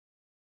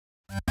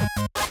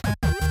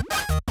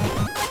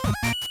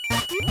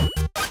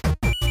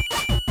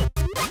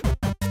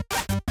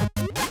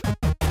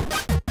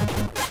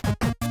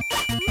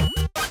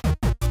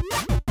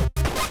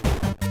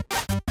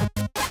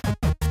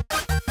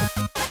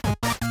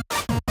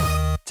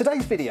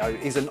Today's video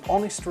is an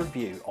honest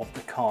review of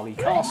the Carly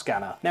car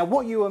scanner. Now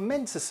what you were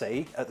meant to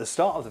see at the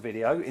start of the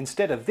video,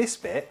 instead of this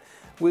bit,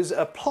 was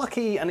a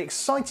plucky and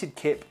excited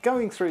Kip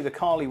going through the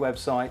Carly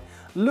website,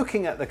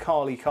 looking at the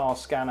Carly car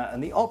scanner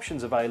and the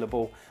options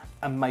available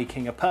and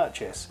making a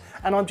purchase.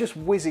 And I'm just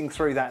whizzing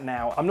through that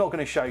now. I'm not going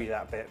to show you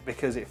that bit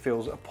because it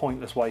feels a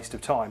pointless waste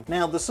of time.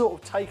 Now the sort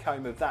of take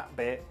home of that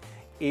bit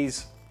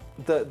is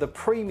that the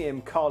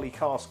premium Carly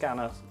car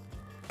scanner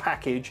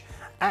package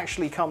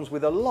actually comes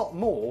with a lot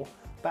more,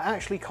 but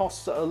actually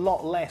costs a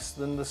lot less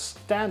than the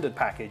standard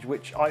package,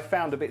 which I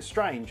found a bit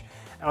strange.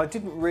 And I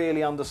didn't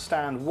really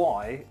understand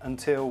why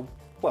until,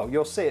 well,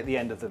 you'll see at the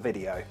end of the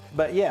video.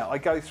 But yeah, I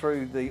go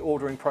through the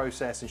ordering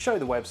process and show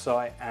the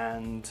website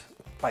and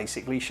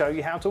basically show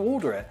you how to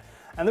order it.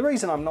 And the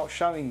reason I'm not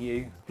showing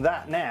you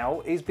that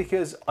now is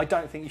because I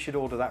don't think you should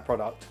order that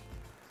product.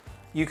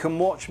 You can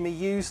watch me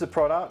use the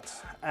product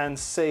and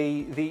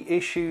see the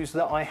issues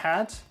that I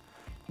had,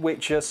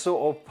 which are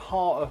sort of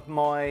part of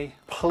my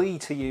plea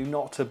to you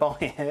not to buy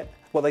it.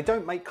 What they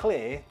don't make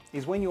clear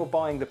is when you're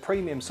buying the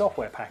premium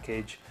software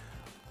package,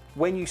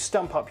 when you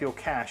stump up your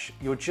cash,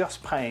 you're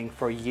just paying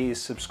for a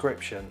year's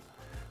subscription.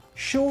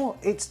 Sure,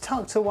 it's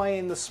tucked away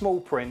in the small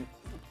print,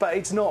 but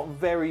it's not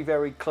very,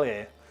 very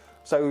clear.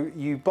 So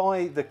you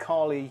buy the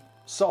Carly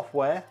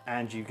software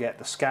and you get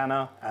the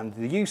scanner and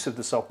the use of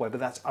the software, but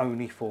that's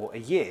only for a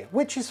year,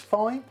 which is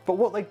fine. But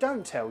what they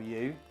don't tell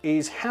you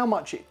is how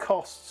much it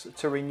costs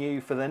to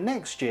renew for the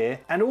next year.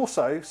 And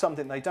also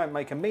something they don't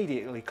make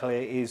immediately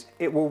clear is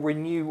it will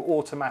renew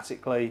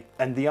automatically,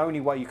 and the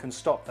only way you can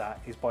stop that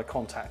is by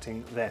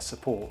contacting their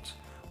support,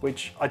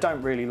 which I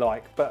don't really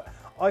like. But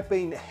I've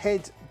been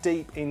head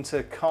deep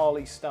into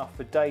Carly stuff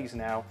for days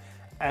now,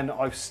 and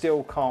I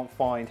still can't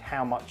find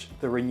how much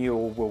the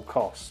renewal will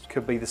cost.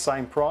 Could be the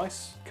same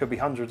price, could be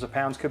hundreds of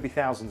pounds, could be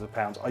thousands of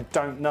pounds. I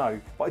don't know,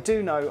 but I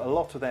do know a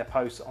lot of their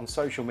posts on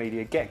social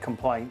media get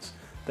complaints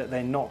that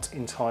they're not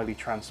entirely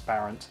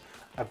transparent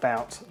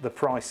about the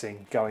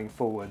pricing going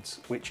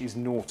forwards, which is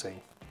naughty.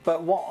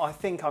 But what I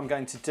think I'm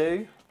going to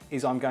do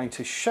is I'm going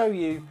to show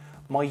you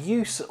my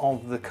use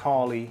of the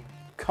Carly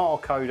car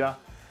coder,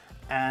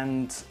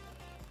 and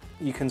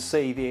you can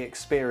see the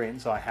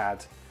experience I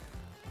had.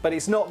 But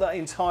it's not that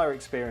entire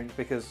experience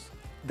because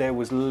there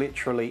was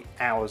literally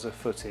hours of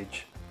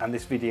footage and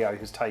this video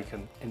has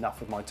taken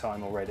enough of my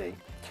time already.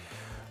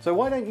 So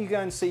why don't you go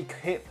and see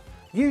Kip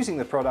using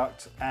the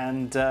product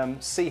and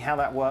see how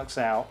that works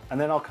out, and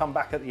then I'll come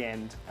back at the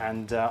end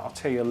and I'll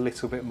tell you a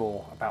little bit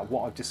more about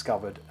what I've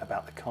discovered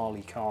about the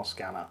Carly car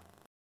scanner.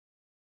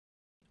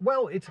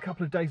 Well, it's a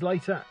couple of days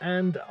later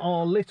and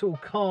our little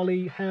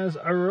Carly has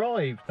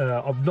arrived.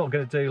 I'm not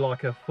going to do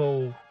like a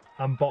full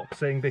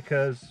unboxing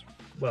because,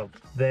 well,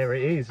 there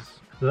it is.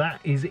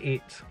 That is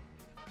it.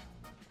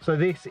 So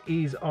this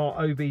is our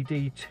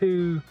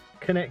OBD2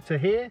 connector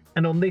here,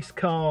 and on this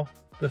car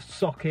the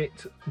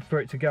socket for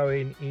it to go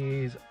in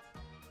is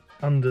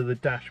under the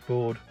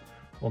dashboard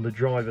on the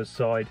driver's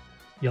side.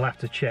 You'll have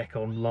to check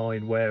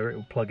online where it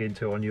will plug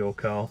into on your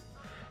car.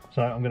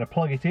 So I'm going to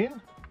plug it in.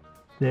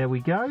 There we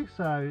go.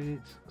 So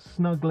it's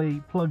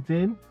snugly plugged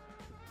in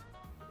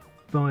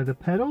by the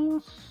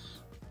pedals.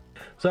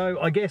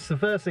 So I guess the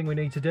first thing we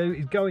need to do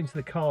is go into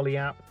the Carly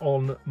app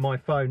on my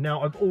phone.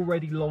 Now I've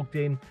already logged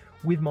in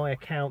with my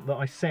account that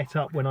I set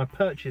up when I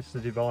purchased the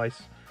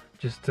device,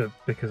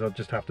 because I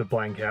just have to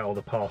blank out all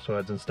the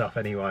passwords and stuff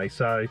anyway.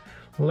 So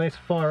let's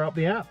fire up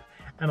the app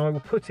and I will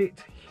put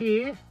it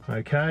here.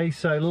 Okay,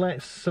 so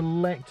let's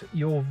select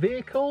your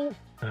vehicle,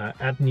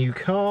 add new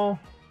car,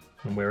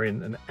 and we're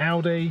in an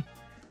Audi,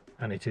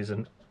 and it is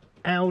an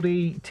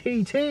Audi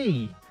TT.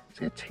 Is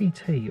it a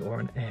TT or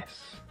an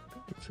S?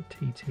 It's a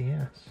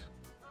TTS.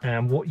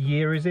 And what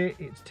year is it?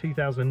 It's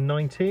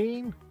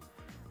 2019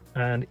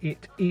 and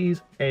it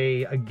is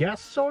a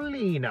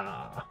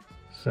gasolina.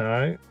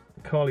 So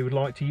Carly would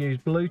like to use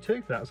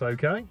Bluetooth, that's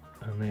okay.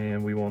 And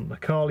then we want the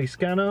Carly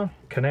scanner,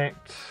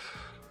 connect.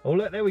 Oh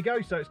look, there we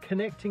go. So it's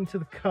connecting to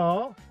the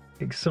car.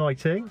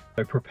 Exciting.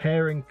 So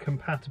preparing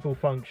compatible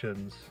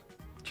functions.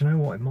 Do you know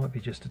what? It might be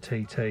just a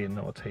TT and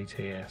not a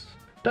TTS.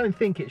 Don't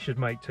think it should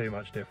make too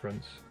much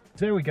difference.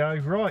 There we go,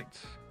 right.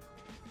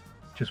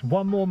 Just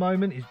one more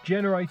moment is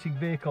generating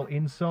vehicle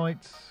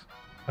insights.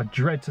 I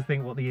dread to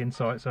think what the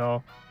insights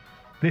are.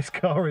 This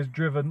car is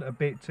driven a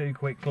bit too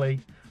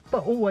quickly,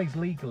 but always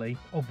legally,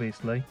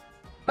 obviously.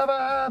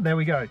 Ta-da! There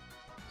we go.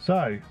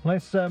 So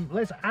let's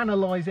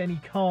analyze any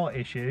car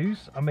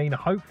issues. I mean,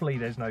 hopefully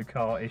there's no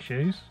car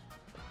issues.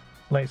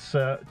 Let's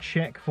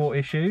check for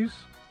issues.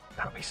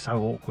 That'd be so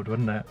awkward,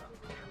 wouldn't it?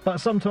 But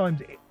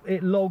sometimes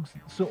it logs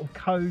sort of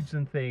codes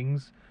and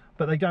things,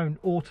 but they don't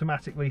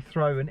automatically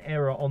throw an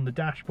error on the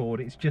dashboard.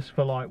 It's just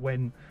for like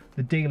when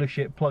the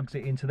dealership plugs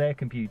it into their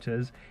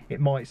computers, it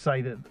might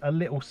say that a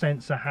little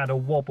sensor had a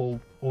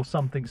wobble or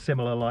something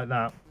similar like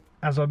that.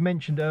 as I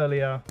mentioned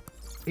earlier,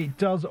 it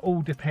does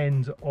all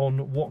depend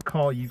on what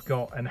car you've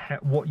got and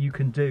what you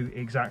can do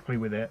exactly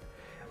with it.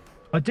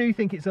 I do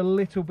think it's a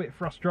little bit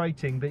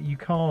frustrating that you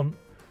can't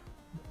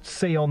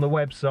see on the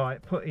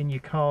website, put in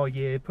your car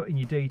year, put in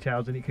your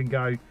details, and it can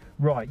go,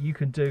 right, you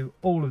can do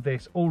all of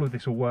this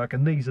will work,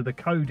 and these are the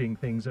coding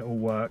things that will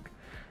work.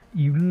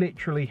 You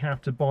literally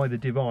have to buy the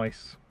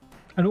device.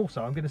 And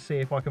also, I'm going to see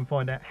if I can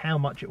find out how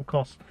much it will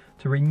cost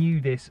to renew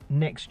this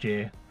next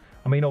year.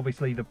 I mean,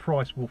 obviously the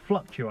price will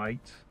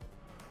fluctuate,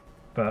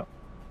 but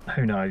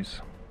who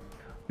knows?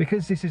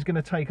 Because this is going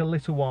to take a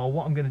little while,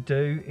 what I'm going to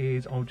do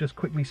is I'll just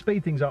quickly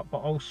speed things up, but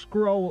I'll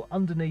scroll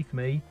underneath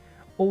me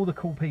all the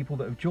cool people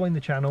that have joined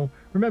the channel.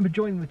 Remember,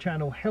 joining the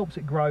channel helps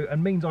it grow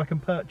and means I can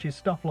purchase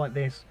stuff like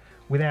this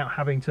without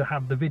having to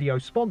have the video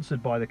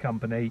sponsored by the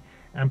company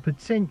and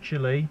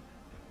potentially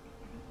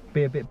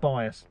be a bit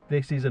biased.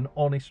 This is an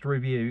honest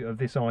review of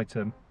this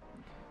item.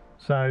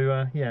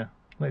 So yeah,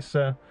 let's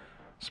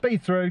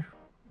speed through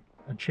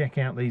and check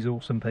out these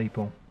awesome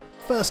people.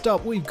 First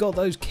up, we've got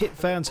those kit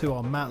fans who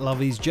are Matt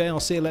Lovey's,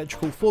 JRC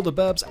Electrical, For the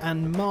Burbs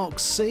and Mark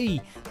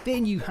C.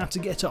 Then you have to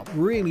get up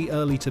really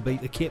early to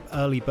beat the kit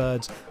early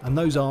birds, and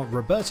those are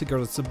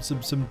Roberta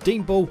some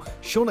Dean Ball,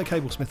 Sean at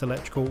Cablesmith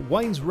Electrical,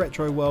 Wayne's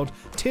Retro World,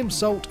 Tim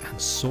Salt and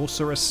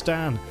Sorcerer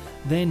Stan.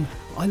 Then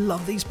I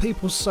love these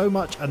people so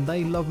much and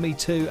they love me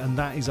too, and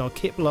that is our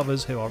kit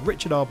lovers who are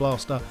Richard R.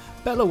 Blaster,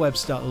 Bella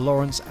Webster,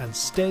 Lawrence and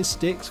Stairs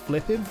Sticks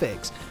Flippin'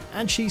 Fix.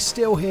 And she's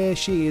still here,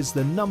 she is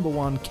the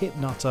 #1 kit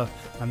nutter,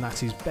 and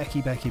that is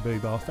Becky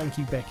Boobar. Thank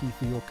you, Becky,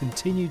 for your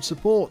continued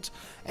support.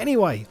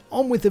 Anyway,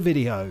 on with the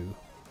video.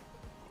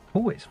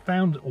 Oh, it's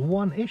found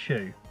one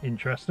issue.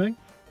 Interesting.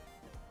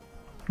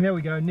 There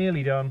we go,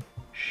 nearly done.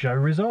 Show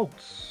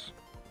results.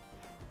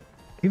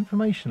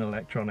 Information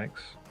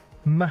electronics.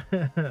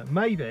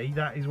 Maybe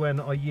that is when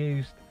I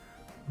used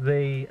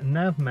the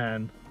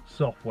Navman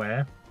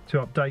software to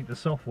update the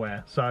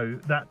software, so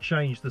that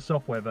changed the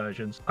software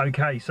versions.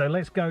 Okay, so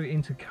let's go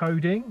into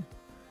coding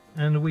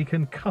and we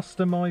can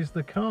customize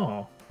the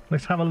car.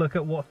 Let's have a look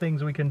at what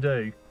things we can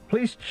do.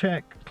 Please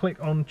click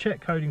on check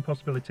coding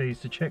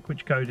possibilities to check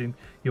which coding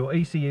your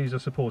ECUs are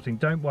supporting.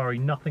 Don't worry,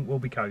 nothing will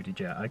be coded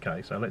yet.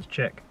 Okay, so let's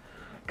check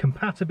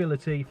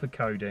compatibility for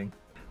coding.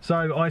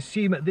 So I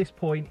assume at this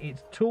point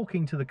it's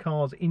talking to the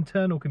car's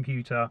internal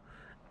computer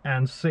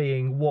and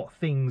seeing what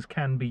things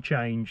can be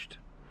changed,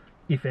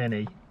 if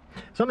any.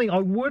 Something I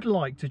would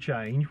like to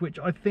change, which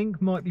I think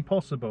might be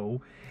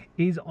possible,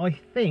 is I'm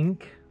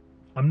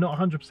not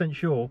 100%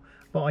 sure,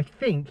 but I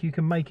think you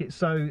can make it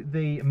so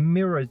the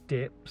mirror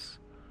dips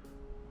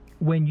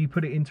when you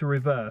put it into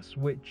reverse,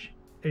 which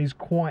is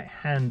quite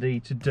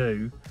handy to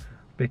do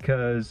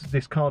because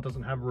this car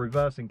doesn't have a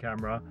reversing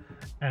camera,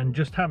 and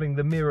just having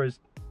the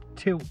mirrors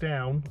tilt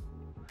down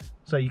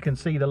so you can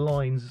see the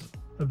lines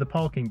of the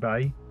parking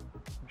bay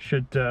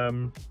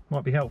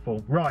might be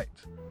helpful. Right.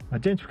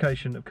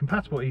 Identification of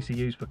compatible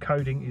ECUs for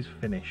coding is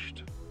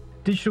finished.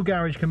 Digital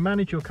Garage can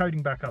manage your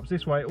coding backups.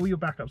 This way, all your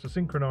backups are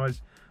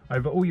synchronized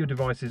over all your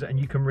devices and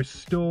you can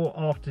restore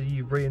after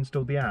you've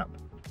reinstalled the app.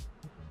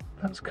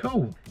 That's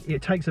cool.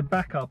 It takes a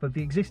backup of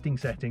the existing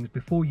settings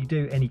before you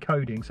do any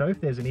coding. So if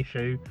there's an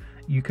issue,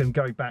 you can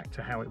go back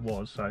to how it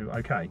was. So,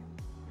 okay.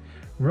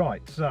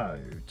 Right, so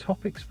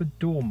topics for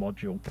door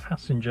module,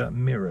 passenger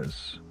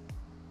mirrors.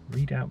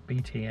 Read out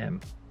BTM.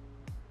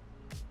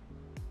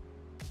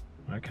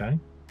 Okay.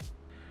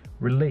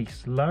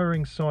 Release,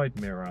 lowering side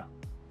mirror.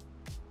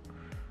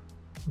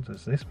 What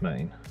does this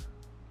mean?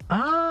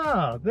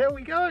 Ah, there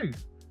we go.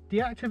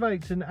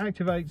 Deactivates and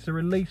activates the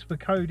release for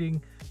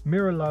coding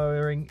mirror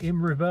lowering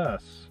in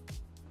reverse.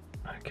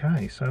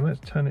 Okay, so let's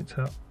turn it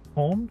to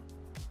on.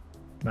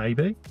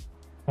 Maybe.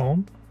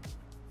 On.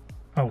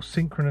 Oh,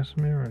 synchronous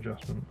mirror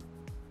adjustment.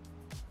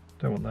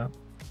 Don't want that.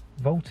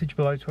 Voltage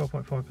below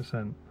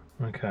 12.5%.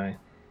 Okay.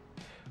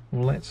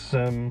 Well, let's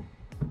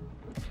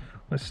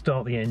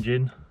start the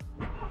engine.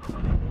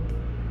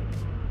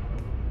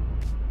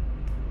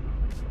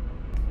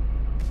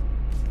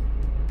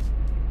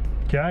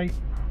 Okay.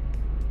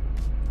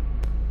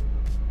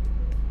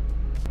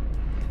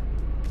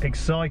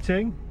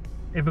 Exciting,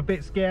 if a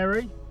bit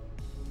scary.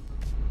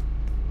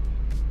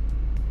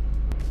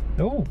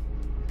 Oh.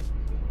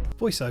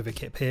 VoiceOver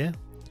Kip here.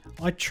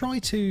 I try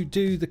to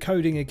do the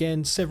coding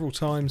again several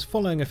times,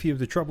 following a few of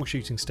the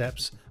troubleshooting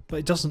steps, but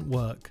it doesn't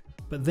work.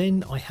 But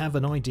then I have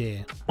an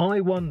idea.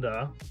 I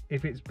wonder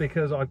if it's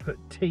because I put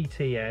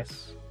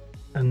TTS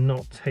and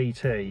not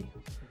TT.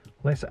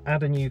 Let's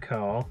add a new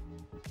car.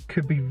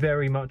 Could be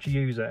very much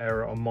user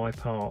error on my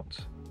part.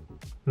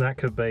 That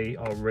could be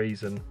our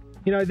reason.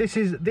 You know, this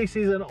is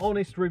an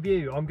honest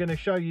review. I'm going to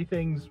show you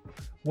things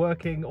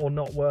working or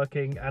not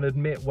working and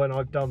admit when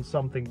I've done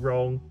something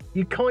wrong.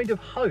 You kind of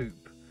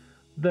hope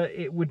that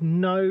it would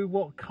know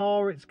what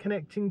car it's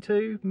connecting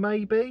to,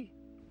 maybe?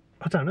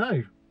 I don't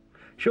know.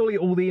 Surely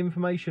all the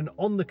information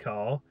on the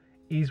car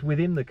is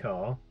within the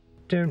car.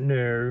 Don't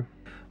know.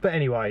 But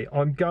anyway,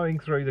 I'm going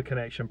through the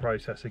connection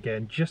process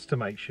again just to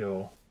make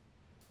sure.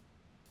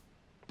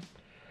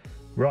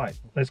 Right,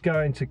 let's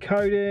go into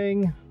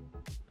coding.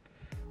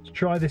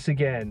 try this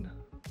again.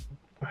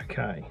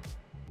 Okay.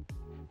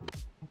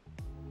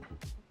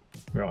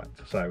 Right,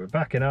 so we're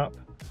backing up.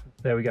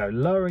 There we go,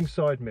 lowering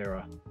side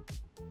mirror.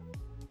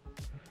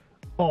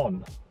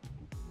 On.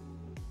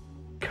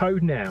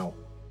 Code now.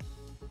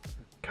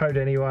 Code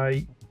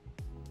anyway.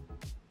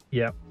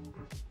 Yep.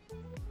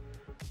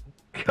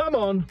 Come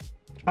on.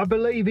 I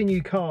believe in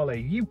you,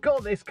 Carly. You've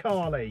got this,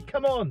 Carly.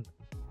 Come on.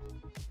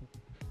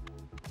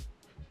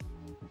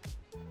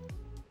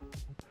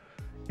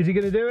 Is he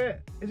going to do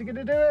it? Is he going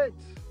to do it?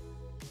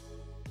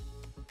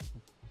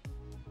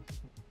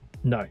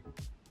 No.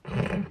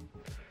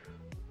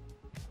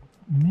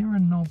 Mirror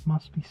knob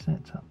must be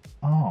set to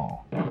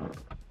R.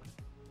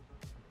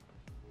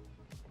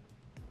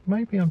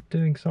 Maybe I'm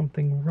doing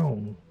something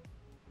wrong.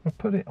 I'll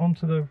put it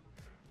onto the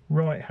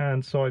right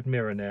hand side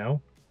mirror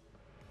now.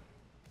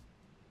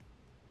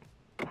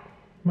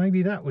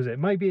 Maybe that was it.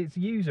 Maybe it's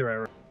user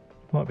error.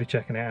 Might be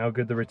checking out how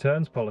good the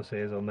returns policy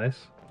is on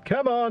this.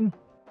 Come on!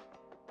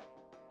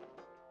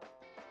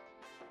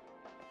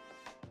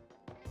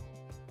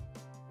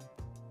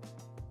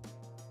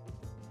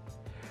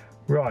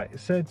 Right, it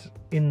said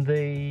in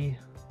the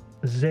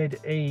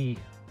ZE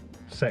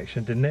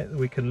section, didn't it, that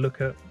we can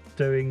look at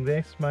doing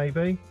this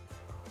maybe?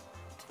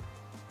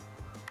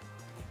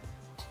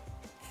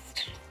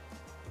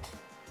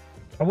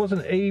 I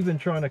wasn't even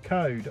trying to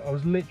code, I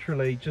was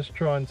literally just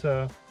trying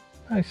to...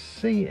 Oh,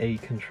 CE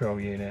control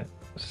unit.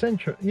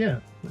 Central, yeah,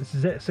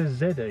 it says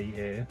ZE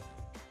here.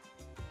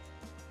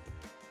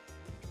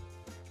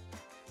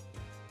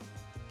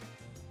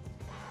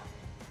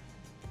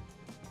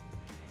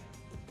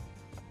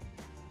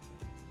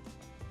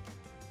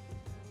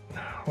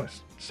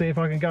 Let's see if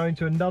I can go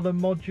into another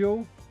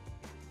module.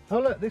 Oh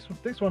look,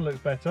 this one looks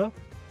better.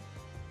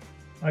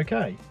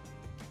 Okay.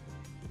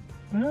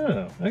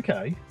 Oh,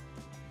 okay.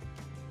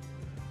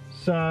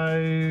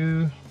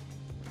 So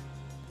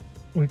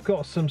we've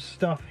got some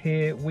stuff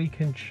here we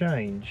can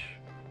change.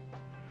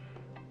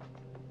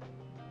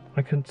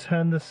 I can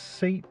turn the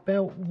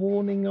seatbelt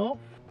warning off.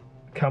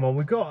 Come on,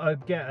 we've got to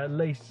get at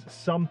least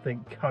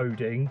something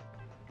coding.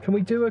 Can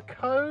we do a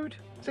code?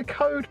 Is a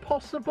code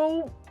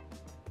possible?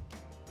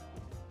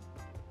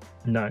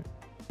 No.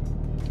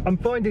 I'm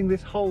finding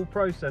this whole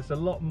process a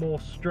lot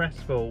more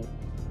stressful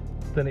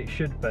than it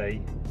should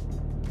be.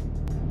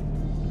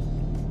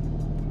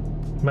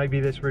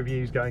 Maybe this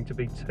review is going to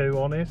be too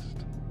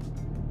honest.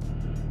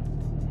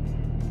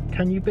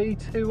 Can you be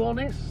too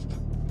honest?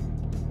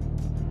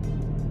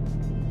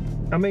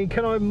 I mean,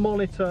 can I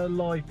monitor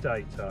live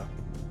data?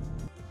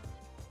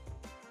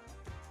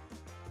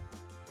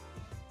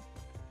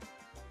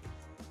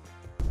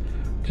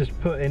 Just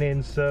putting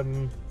in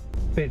some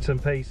bits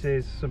and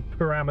pieces, some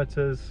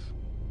parameters.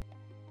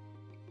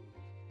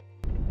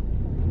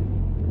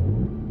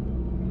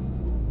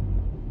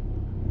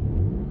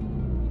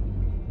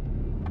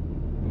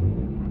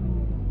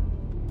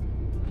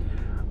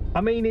 I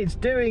mean, it's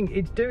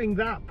doing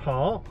that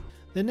part.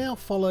 There now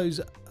follows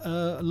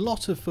a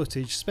lot of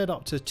footage sped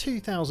up to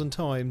 2,000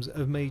 times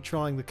of me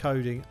trying the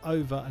coding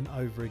over and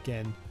over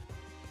again.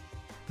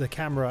 The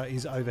camera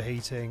is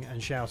overheating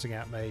and shouting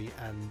at me,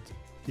 and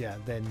yeah,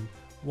 then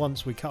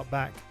once we cut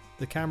back,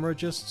 the camera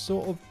just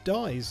sort of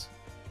dies,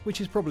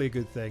 which is probably a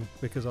good thing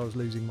because I was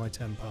losing my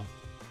temper.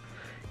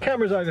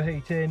 Camera's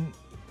overheating,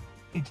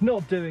 it's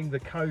not doing the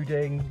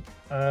coding.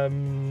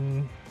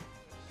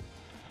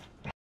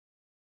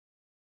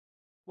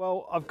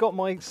 Well, I've got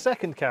my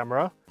second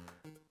camera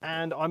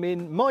and I'm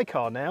in my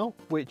car now,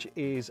 which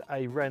is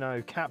a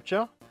Renault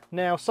Captur.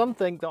 Now,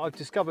 something that I've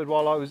discovered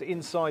while I was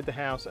inside the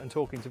house and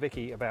talking to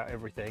Vicky about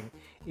everything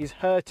is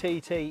her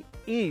TT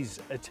is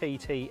a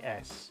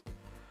TTS.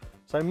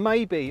 So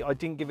maybe I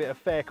didn't give it a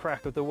fair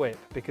crack of the whip,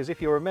 because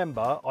if you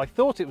remember, I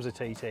thought it was a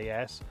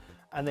TTS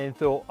and then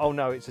thought, oh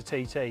no, it's a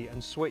TT,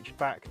 and switched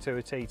back to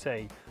a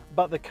TT.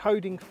 But the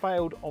coding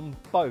failed on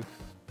both.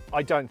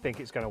 I don't think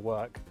it's going to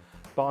work,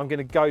 but I'm going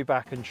to go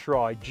back and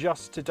try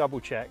just to double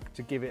check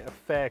to give it a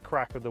fair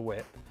crack of the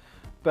whip.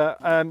 But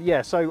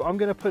yeah, so I'm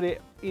going to put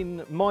it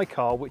in my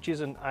car, which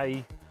isn't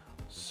a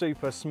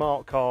super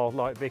smart car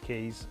like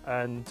Vicky's,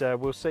 and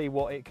we'll see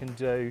what it can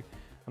do,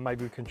 and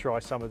maybe we can try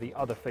some of the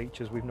other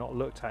features we've not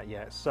looked at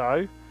yet.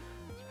 So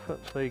let's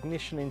put the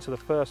ignition into the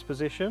first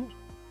position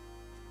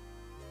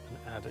and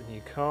add a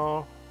new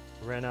car,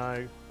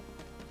 Renault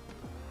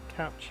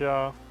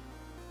Captur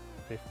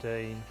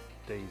 15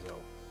 diesel.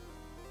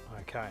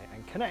 Okay,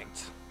 and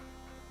connect.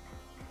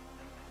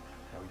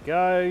 There we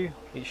go.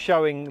 It's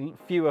showing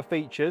fewer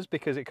features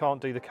because it can't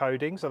do the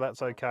coding, so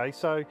that's okay.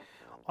 So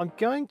I'm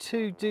going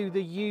to do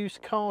the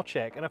used car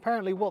check, and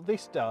apparently what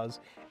this does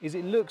is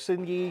it looks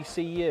in the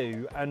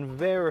ECU and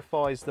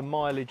verifies the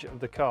mileage of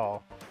the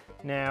car.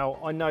 Now,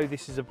 I know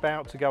this is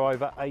about to go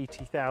over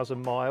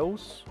 80,000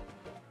 miles,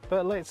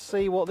 but let's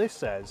see what this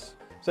says.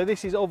 So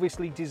this is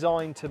obviously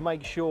designed to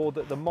make sure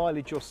that the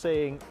mileage you're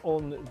seeing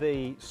on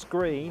the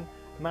screen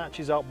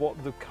matches up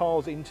what the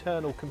car's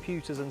internal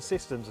computers and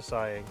systems are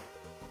saying.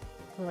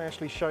 It doesn't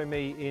actually show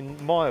me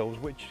in miles,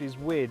 which is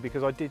weird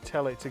because I did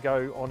tell it to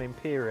go on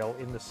Imperial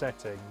in the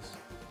settings.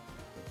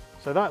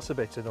 So that's a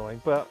bit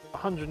annoying, but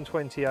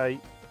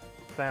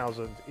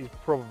 128,000 is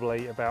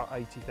probably about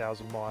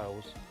 80,000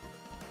 miles,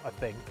 I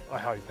think, I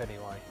hope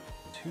anyway.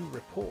 2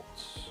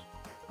 reports.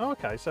 Oh,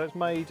 okay, so it's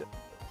made...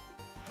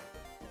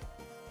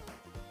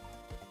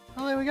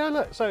 Oh, there we go,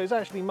 look. So it's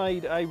actually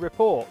made a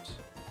report,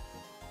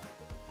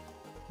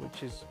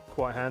 which is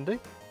quite handy.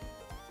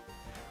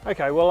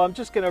 Okay, well, I'm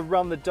just going to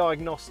run the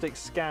diagnostic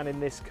scan in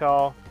this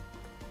car,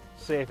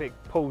 see if it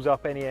pulls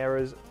up any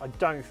errors. I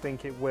don't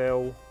think it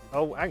will.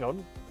 Oh, hang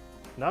on.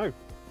 No.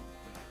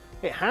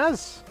 It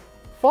has.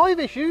 5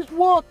 issues?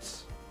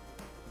 What?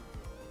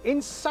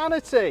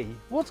 Insanity.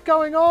 What's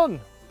going on?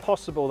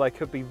 Possible they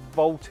could be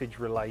voltage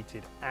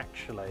related,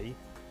 actually,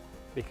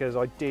 because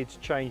I did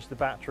change the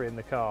battery in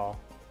the car,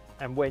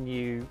 and when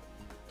you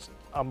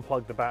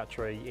unplug the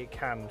battery, it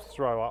can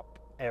throw up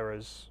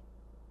errors.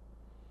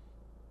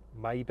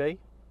 Maybe.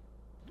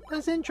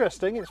 That's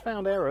interesting, it's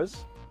found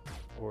errors.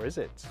 Or is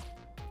it?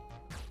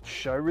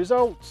 Show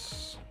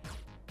results.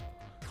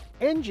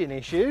 Engine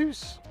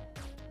issues.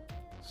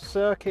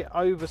 Circuit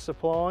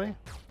oversupply.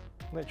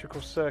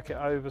 Electrical circuit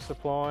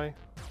oversupply.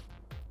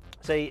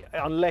 See,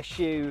 unless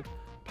you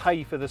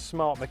pay for the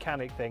smart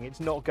mechanic thing,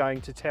 it's not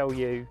going to tell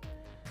you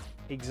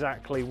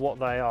exactly what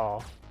they are.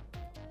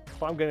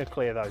 But I'm going to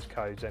clear those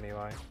codes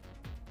anyway.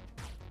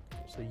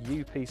 It's the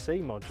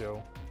UPC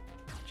module.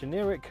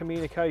 Generic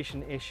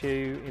communication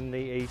issue in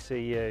the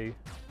ECU.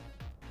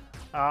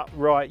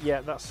 Right, yeah,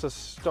 that's a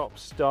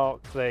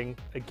stop-start thing.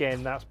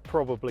 Again, that's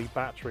probably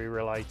battery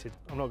related.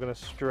 I'm not going to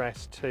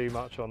stress too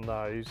much on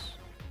those.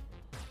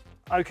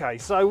 Okay,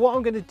 so what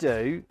I'm going to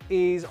do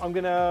is I'm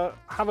going to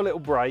have a little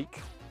break,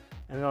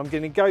 and then I'm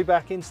going to go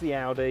back into the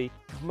Audi,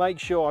 make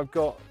sure I've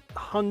got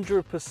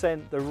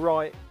 100% the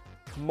right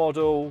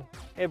model,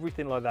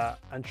 everything like that,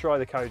 and try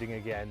the coding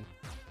again.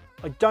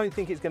 I don't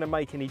think it's going to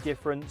make any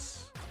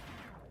difference,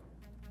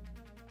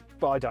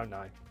 but I don't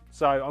know.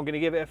 So I'm going to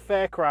give it a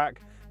fair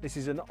crack. This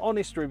is an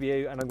honest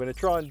review, and I'm going to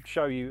try and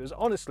show you as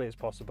honestly as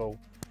possible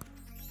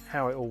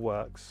how it all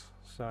works.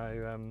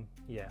 So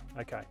yeah,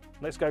 okay,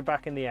 let's go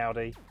back in the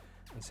Audi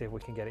and see if we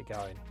can get it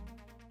going.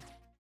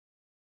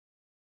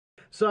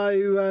 So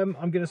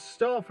I'm going to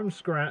start from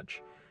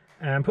scratch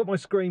and put my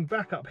screen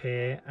back up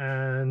here,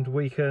 and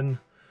we can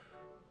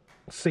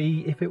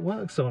see if it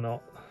works or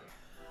not.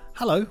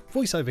 Hello,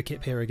 VoiceOver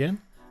Kip here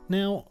again.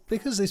 Now,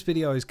 because this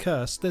video is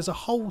cursed, there's a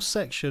whole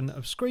section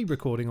of screen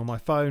recording on my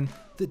phone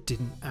that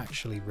didn't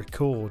actually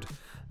record.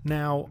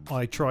 Now,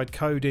 I tried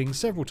coding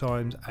several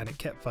times and it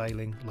kept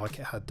failing like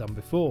it had done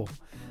before.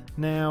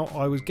 Now,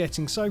 I was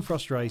getting so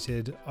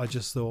frustrated, I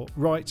just thought,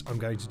 right, I'm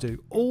going to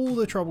do all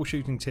the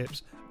troubleshooting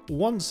tips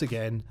once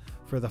again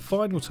for the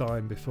final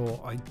time before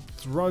I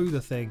throw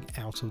the thing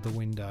out of the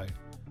window.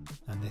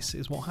 And this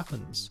is what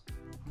happens.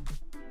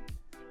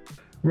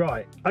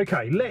 Right,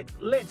 okay,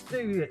 let's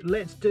do it.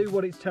 Let's do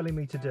what it's telling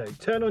me to do.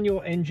 Turn on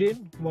your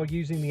engine while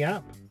using the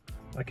app.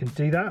 I can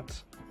do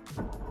that.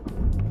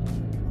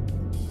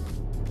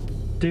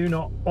 Do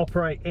not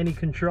operate any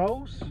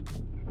controls.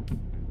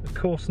 Of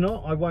course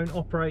not, I won't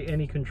operate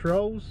any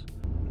controls.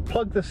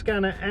 Plug the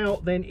scanner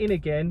out, then in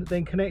again,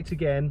 then connect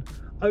again.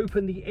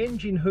 Open the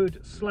engine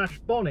hood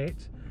 /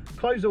 bonnet.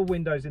 Close all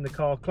windows in the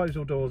car, close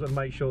all doors, and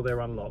make sure they're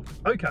unlocked.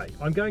 Okay,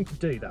 I'm going to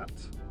do that.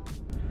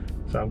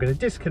 So I'm going to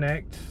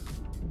disconnect.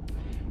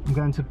 I'm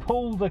going to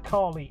pull the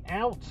Carly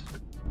out.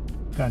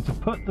 I'm going to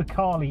put the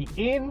Carly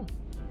in.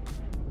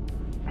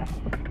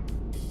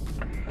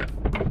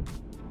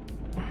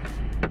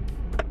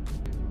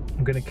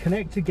 I'm going to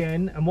connect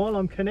again, and while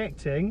I'm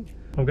connecting,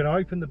 I'm going to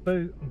open the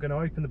boot, I'm going to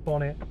open the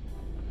bonnet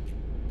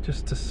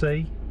just to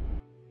see.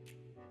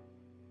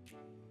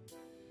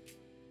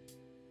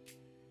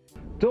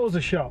 Doors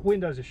are shut,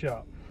 windows are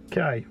shut.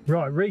 Okay,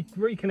 right,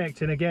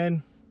 reconnecting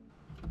again.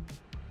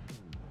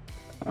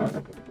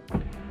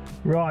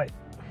 Right.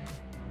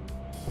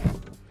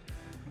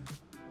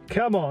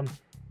 Come on.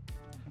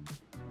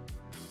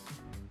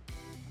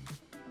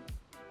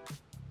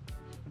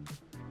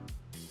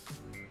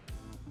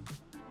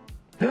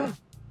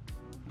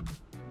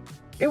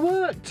 It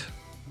worked.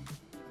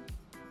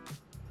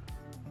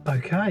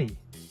 Okay.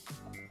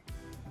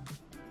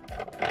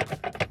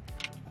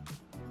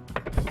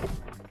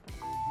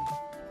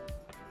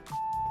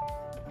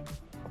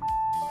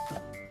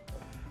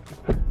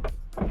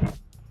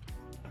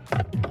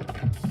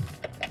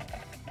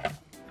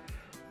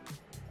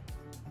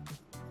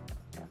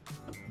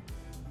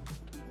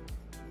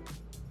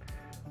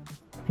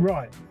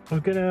 Right, I'm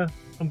gonna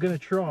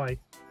try.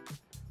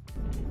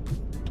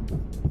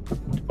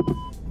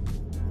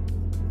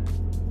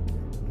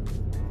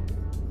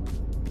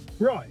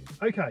 Right,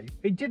 okay,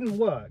 it didn't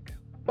work,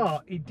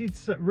 but it did.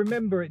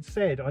 Remember, it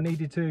said I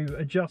needed to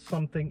adjust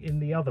something in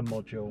the other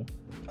module.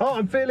 Oh,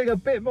 I'm feeling a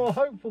bit more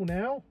hopeful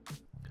now.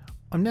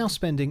 I'm now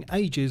spending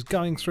ages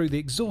going through the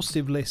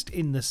exhaustive list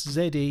in the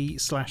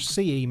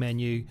ZE/CE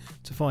menu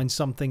to find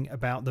something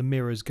about the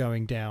mirrors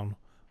going down.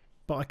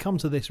 But I come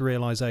to this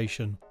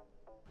realisation.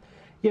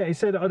 Yeah, it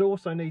said I'd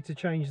also need to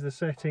change the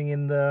setting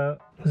in the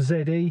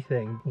ZE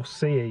thing, or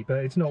CE,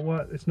 but it's not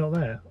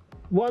there.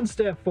 One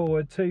step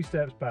forward, two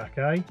steps back,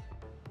 eh?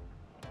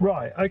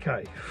 Right,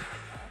 okay.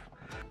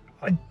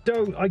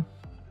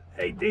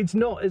 It's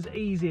not as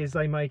easy as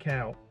they make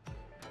out.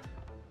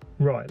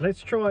 Right,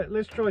 let's try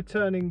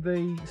turning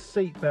the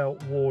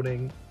seatbelt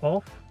warning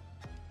off.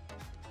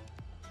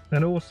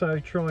 And also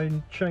try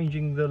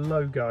changing the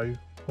logo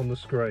on the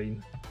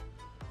screen.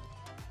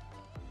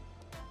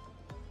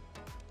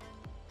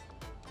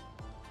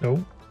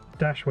 Oh,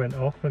 dash went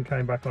off and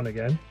came back on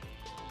again.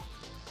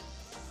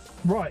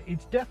 Right,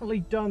 it's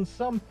definitely done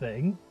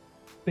something,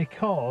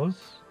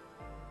 because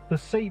the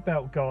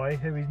seatbelt guy,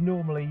 who is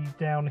normally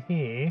down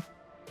here,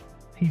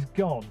 he's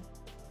gone.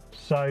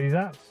 So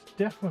that's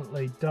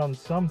definitely done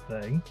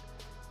something.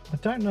 I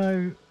don't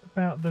know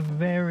about the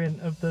variant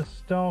of the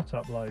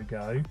startup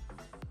logo.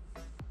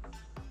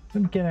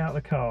 Let me get out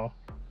of the car.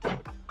 I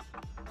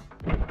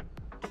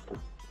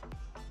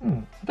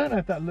don't know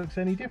if that looks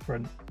any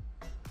different.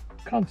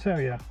 Can't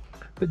tell you.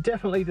 But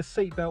definitely the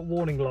seatbelt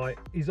warning light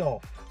is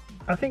off.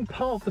 I think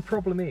part of the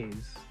problem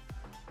is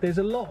there's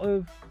a lot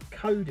of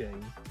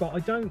coding, but I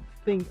don't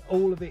think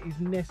all of it is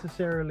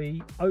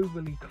necessarily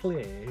overly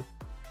clear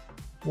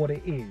what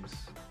it is.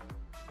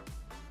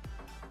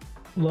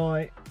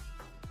 Like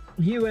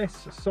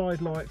US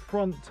side light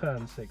front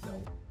turn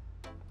signal.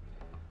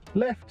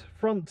 Left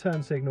front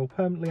turn signal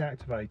permanently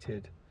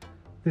activated.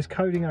 This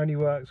coding only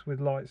works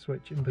with light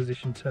switch in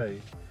position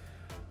 2.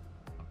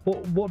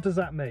 What does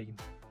that mean?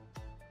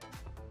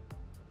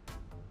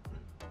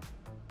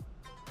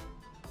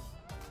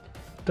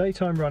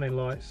 Daytime running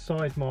lights,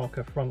 side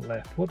marker, front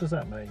left. What does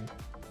that mean?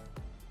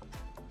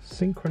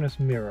 Synchronous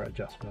mirror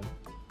adjustment.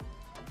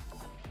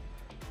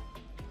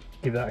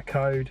 Give that a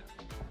code.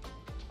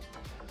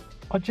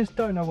 I just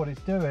don't know what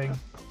it's doing.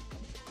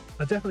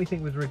 I definitely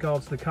think with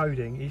regards to the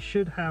coding, it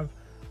should have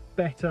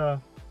better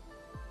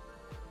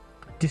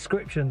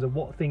descriptions of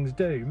what things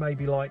do.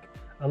 Maybe like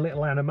a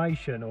little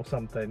animation or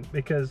something,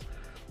 because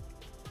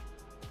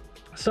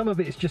some of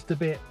it's just a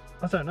bit,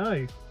 I don't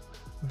know,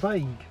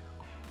 vague.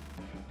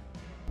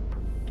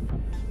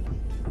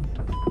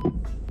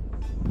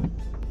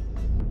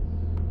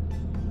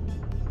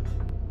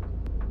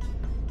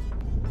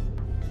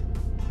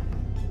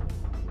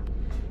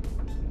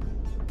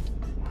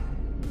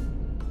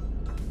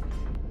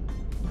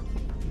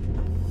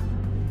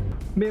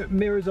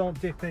 Mirrors aren't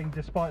dipping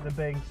despite them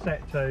being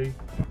set to.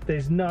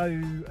 There's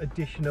no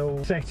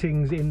additional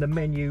settings in the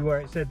menu where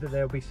it said that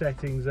there'll be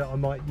settings that I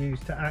might use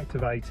to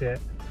activate it.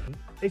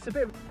 It's a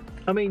bit,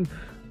 I mean,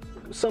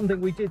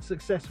 something we did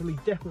successfully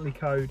definitely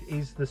code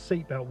is the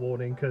seatbelt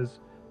warning, because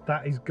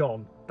that is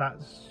gone.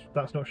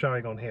 That's not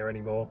showing on here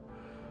anymore.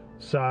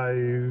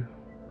 So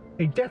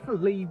it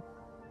definitely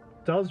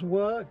does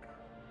work,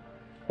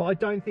 but I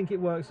don't think it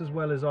works as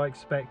well as I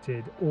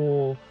expected,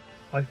 or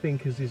I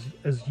think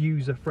as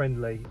user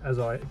friendly as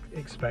I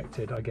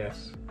expected, I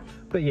guess.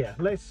 But yeah,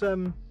 let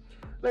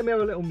me have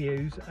a little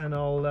muse and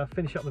I'll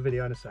finish up the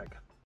video in a sec.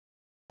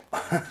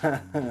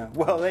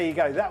 Well, there you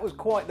go. That was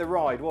quite the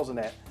ride, wasn't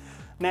it?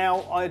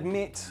 Now, I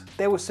admit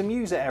there was some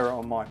user error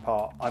on my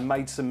part. I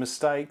made some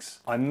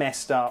mistakes, I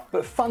messed up,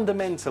 but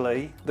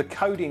fundamentally the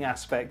coding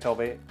aspect of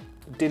it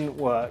didn't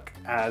work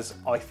as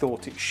I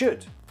thought it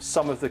should.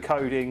 Some of the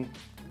coding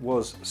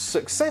was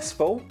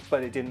successful,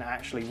 but it didn't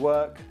actually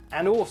work.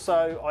 And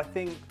also, I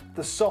think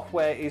the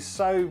software is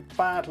so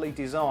badly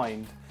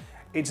designed,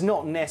 it's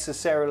not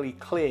necessarily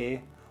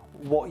clear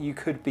what you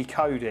could be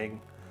coding.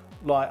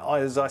 Like,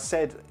 as I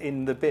said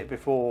in the bit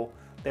before,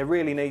 there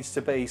really needs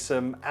to be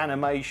some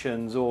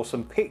animations or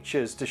some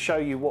pictures to show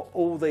you what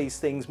all these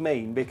things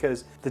mean,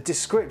 because the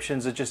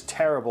descriptions are just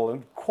terrible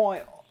and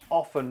quite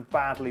often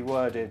badly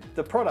worded.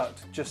 The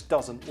product just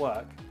doesn't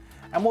work.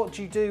 And what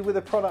do you do with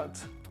a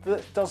product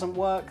that doesn't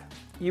work?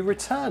 You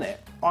return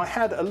it. I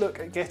had a look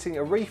at getting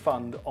a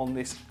refund on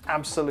this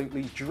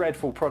absolutely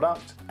dreadful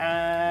product,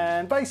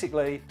 and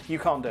basically you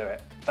can't do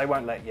it. They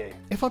won't let you.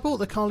 If I bought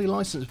the Carly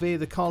license via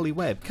the Carly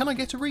web, can I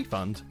get a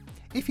refund?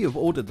 If you have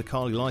ordered the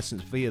Carly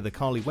license via the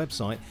Carly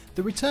website,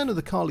 the return of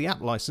the Carly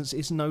app license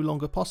is no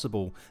longer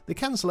possible. The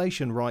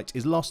cancellation right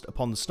is lost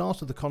upon the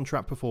start of the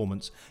contract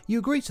performance. You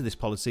agree to this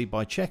policy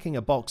by checking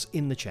a box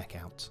in the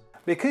checkout.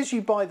 Because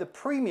you buy the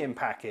premium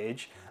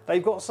package,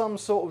 they've got some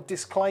sort of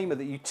disclaimer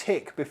that you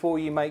tick before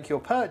you make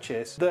your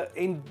purchase that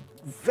in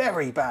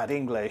very bad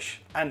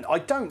English, and I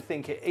don't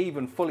think it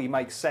even fully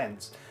makes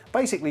sense,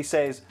 basically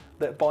says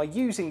that by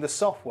using the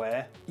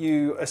software,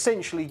 you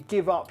essentially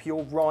give up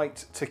your right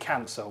to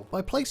cancel.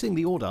 By placing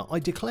the order, I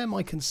declare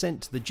my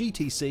consent to the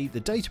GTC, the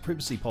data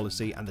privacy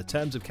policy and the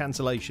terms of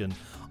cancellation.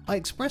 I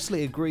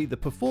expressly agree the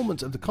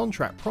performance of the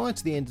contract prior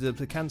to the end of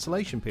the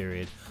cancellation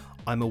period.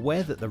 I'm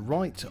aware that the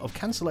right of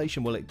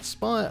cancellation will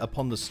expire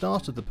upon the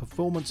start of the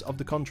performance of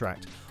the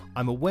contract.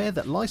 I'm aware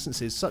that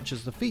licenses such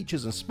as the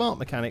features and smart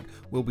mechanic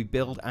will be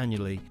billed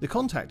annually. The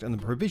contact and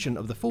the provision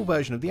of the full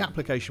version of the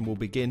application will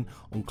begin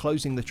on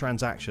closing the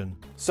transaction.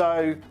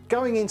 So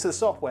going into the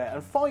software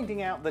and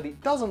finding out that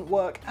it doesn't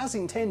work as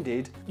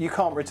intended, you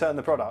can't return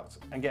the product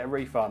and get a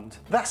refund.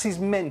 That is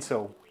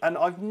mental. And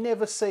I've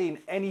never seen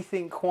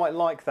anything quite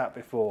like that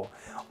before.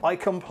 I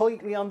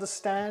completely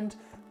understand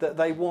that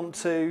they want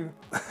to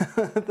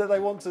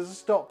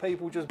stop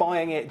people just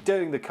buying it,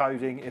 doing the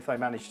coding if they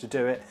manage to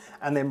do it,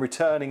 and then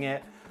returning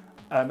it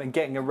and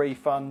getting a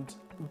refund.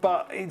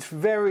 But it's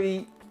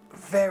very,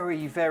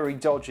 very, very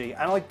dodgy,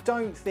 and I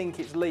don't think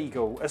it's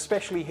legal,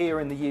 especially here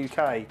in the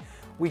UK.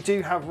 We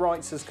do have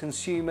rights as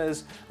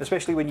consumers,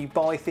 especially when you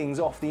buy things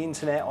off the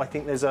internet. I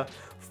think there's a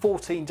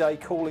 14-day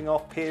calling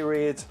off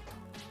period.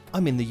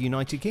 I'm in the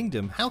United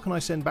Kingdom. How can I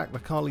send back the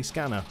Carly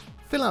scanner?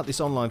 Fill out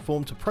this online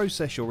form to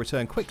process your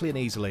return quickly and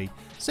easily.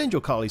 Send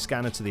your Carly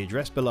scanner to the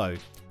address below.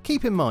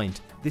 Keep in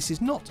mind, this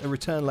is not a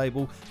return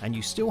label and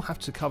you still have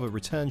to cover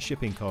return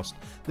shipping cost.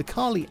 The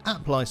Carly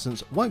app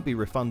license won't be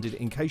refunded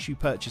in case you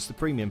purchase the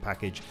premium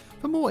package.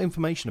 For more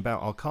information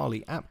about our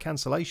Carly app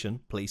cancellation,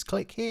 please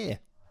click here.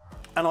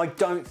 And I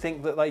don't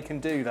think that they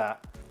can do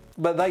that,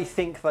 but they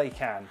think they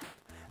can.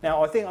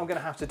 Now I think I'm going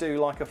to have to do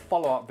like a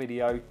follow-up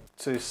video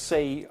to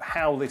see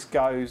how this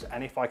goes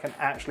and if I can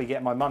actually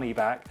get my money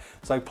back.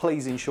 So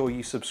please ensure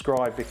you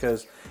subscribe,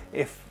 because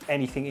if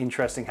anything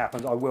interesting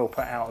happens, I will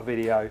put out a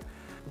video.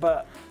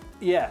 But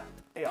yeah,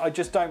 I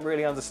just don't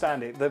really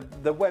understand it.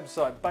 The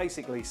website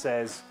basically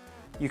says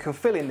you can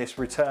fill in this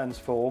returns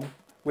form.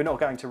 We're not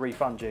going to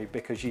refund you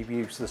because you've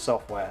used the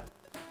software.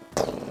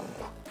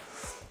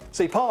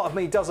 See, part of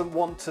me doesn't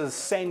want to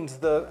send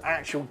the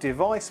actual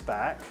device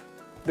back,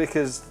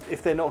 because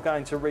if they're not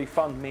going to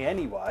refund me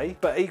anyway,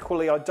 but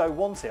equally I don't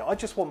want it. I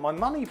just want my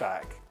money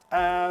back.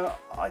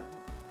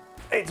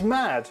 It's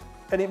mad.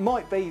 And it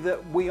might be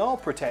that we are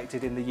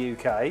protected in the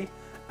UK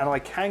and I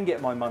can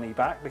get my money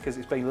back because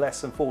it's been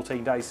less than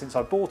 14 days since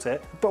I bought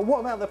it. But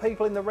what about the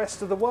people in the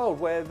rest of the world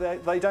where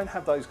they don't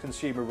have those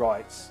consumer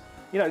rights?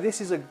 You know,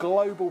 this is a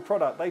global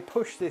product. They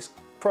push this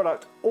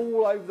product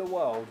all over the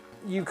world.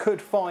 You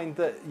could find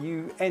that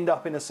you end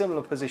up in a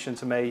similar position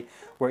to me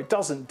where it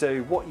doesn't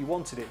do what you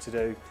wanted it to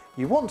do.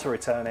 You want to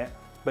return it,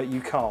 but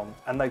you can't,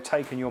 and they've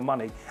taken your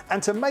money.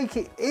 And to make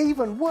it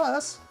even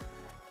worse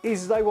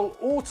is they will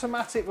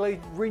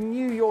automatically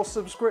renew your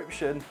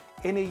subscription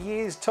in a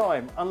year's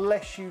time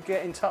unless you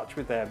get in touch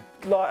with them.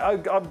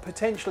 Like I'm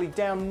potentially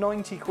down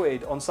 90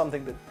 quid on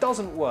something that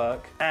doesn't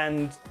work,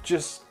 and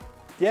just,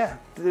 yeah,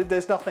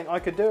 there's nothing I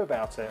could do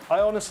about it. I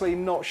honestly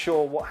am not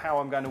sure how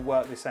I'm going to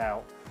work this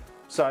out.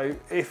 So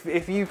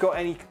if you've got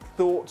any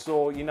thoughts,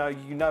 or you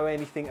know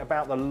anything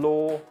about the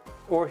law,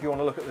 or if you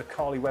want to look at the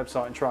Carly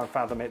website and try and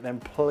fathom it, then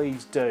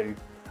please do.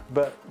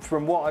 But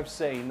from what I've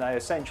seen, they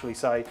essentially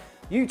say,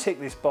 you tick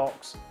this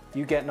box,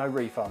 you get no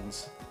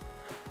refunds.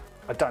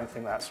 I don't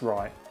think that's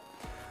right.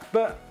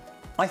 But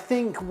I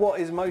think what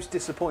is most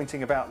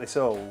disappointing about this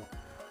all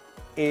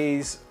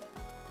is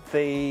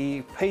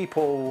the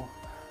people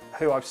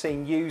who I've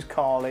seen use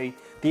Carly,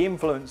 the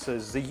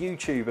influencers, the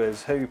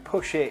YouTubers who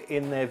push it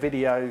in their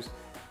videos,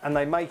 and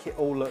they make it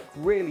all look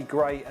really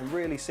great and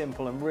really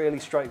simple and really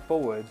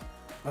straightforward.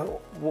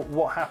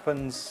 What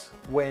happens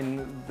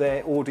when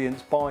their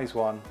audience buys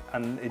one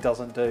and it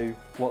doesn't do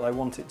what they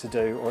want it to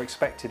do or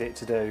expected it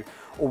to do,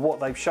 or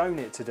what they've shown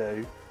it to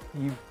do?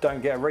 You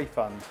don't get a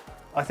refund.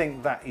 I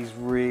think that is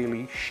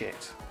really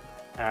shit.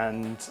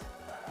 And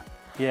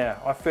yeah,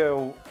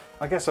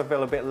 I guess I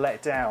feel a bit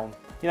let down.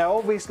 You know,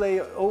 obviously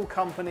all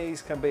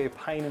companies can be a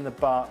pain in the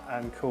butt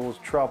and cause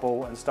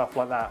trouble and stuff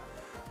like that,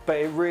 but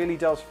it really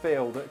does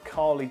feel that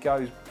Carly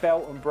goes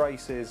belt and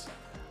braces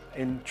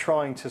in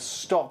trying to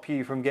stop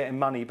you from getting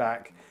money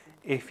back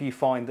if you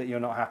find that you're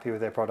not happy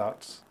with their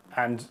products,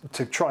 and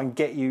to try and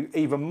get you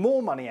even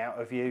more money out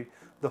of you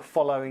the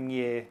following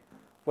year,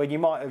 when you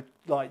might have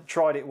like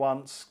tried it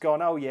once,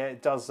 gone, oh yeah,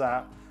 it does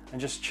that, and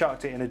just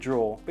chucked it in a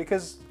drawer.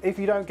 Because if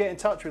you don't get in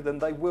touch with them,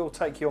 they will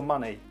take your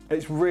money.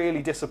 It's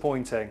really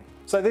disappointing.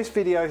 So this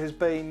video has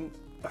been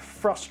a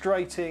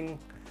frustrating,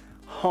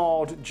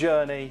 hard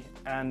journey,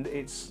 and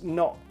it's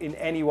not in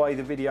any way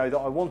the video that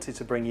I wanted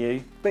to bring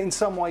you, but in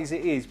some ways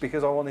it is,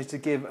 because I wanted to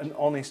give an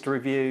honest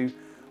review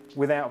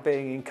without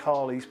being in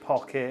Carly's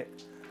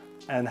pocket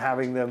and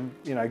having them,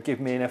 you know, give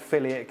me an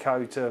affiliate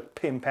code to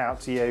pimp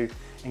out to you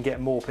and get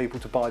more people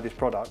to buy this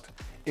product.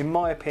 In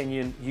my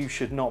opinion, you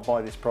should not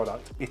buy this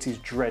product. It is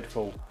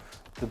dreadful.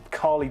 The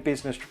Carly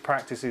business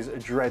practices are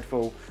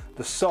dreadful.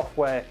 The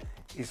software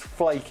is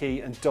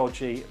flaky and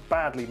dodgy,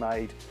 badly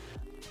made.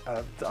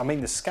 I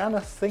mean, the scanner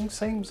thing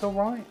seems all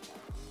right.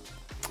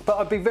 But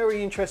I'd be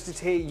very interested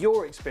to hear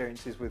your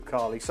experiences with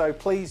Carly, so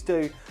please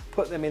do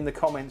put them in the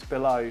comments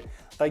below.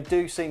 They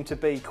do seem to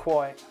be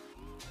quite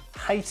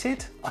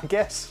hated, I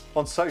guess,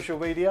 on social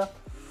media.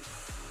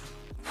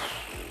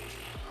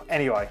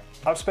 Anyway,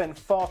 I've spent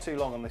far too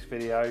long on this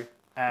video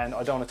and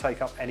I don't want to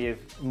take up any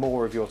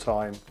more of your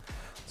time.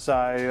 So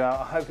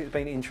I hope it's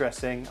been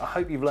interesting. I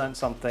hope you've learned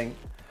something.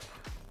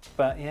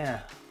 But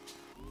yeah,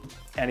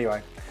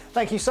 anyway,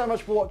 Thank you so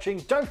much for watching.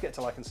 Don't forget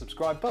to like and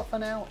subscribe, but for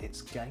now,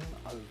 it's game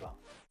over.